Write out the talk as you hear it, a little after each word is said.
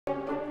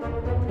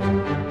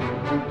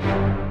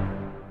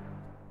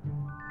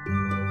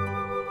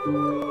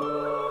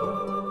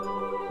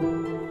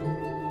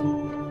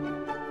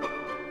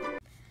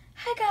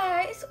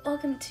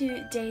welcome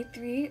to day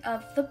 3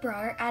 of the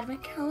Breyer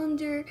Advent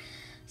Calendar.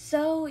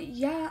 So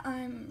yeah,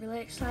 I'm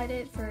really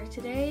excited for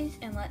today's,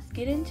 and let's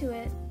get into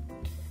it.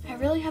 I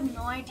really have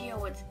no idea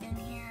what's in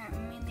here,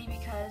 mainly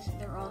because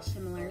they're all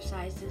similar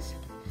sizes.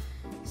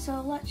 So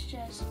let's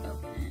just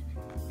open it.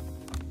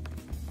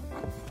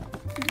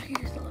 And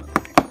here's the little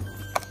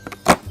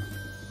bag.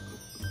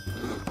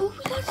 Oh,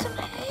 we got some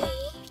hay!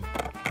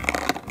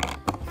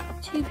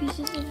 2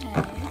 pieces of hay.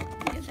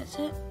 I guess that's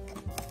it.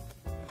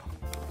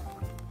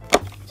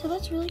 So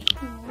that's really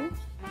cool.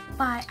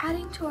 By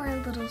adding to our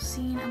little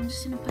scene, I'm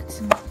just gonna put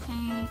some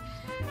hay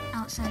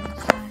outside the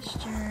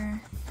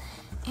pasture.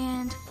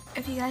 And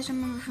if you guys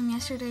remember from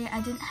yesterday,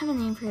 I didn't have a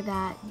name for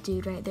that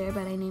dude right there,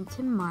 but I named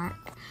him Mark.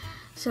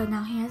 So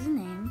now he has a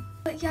name.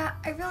 But yeah,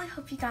 I really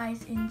hope you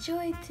guys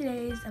enjoyed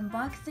today's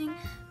unboxing,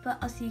 but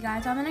I'll see you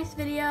guys on the next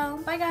video.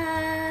 Bye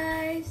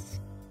guys!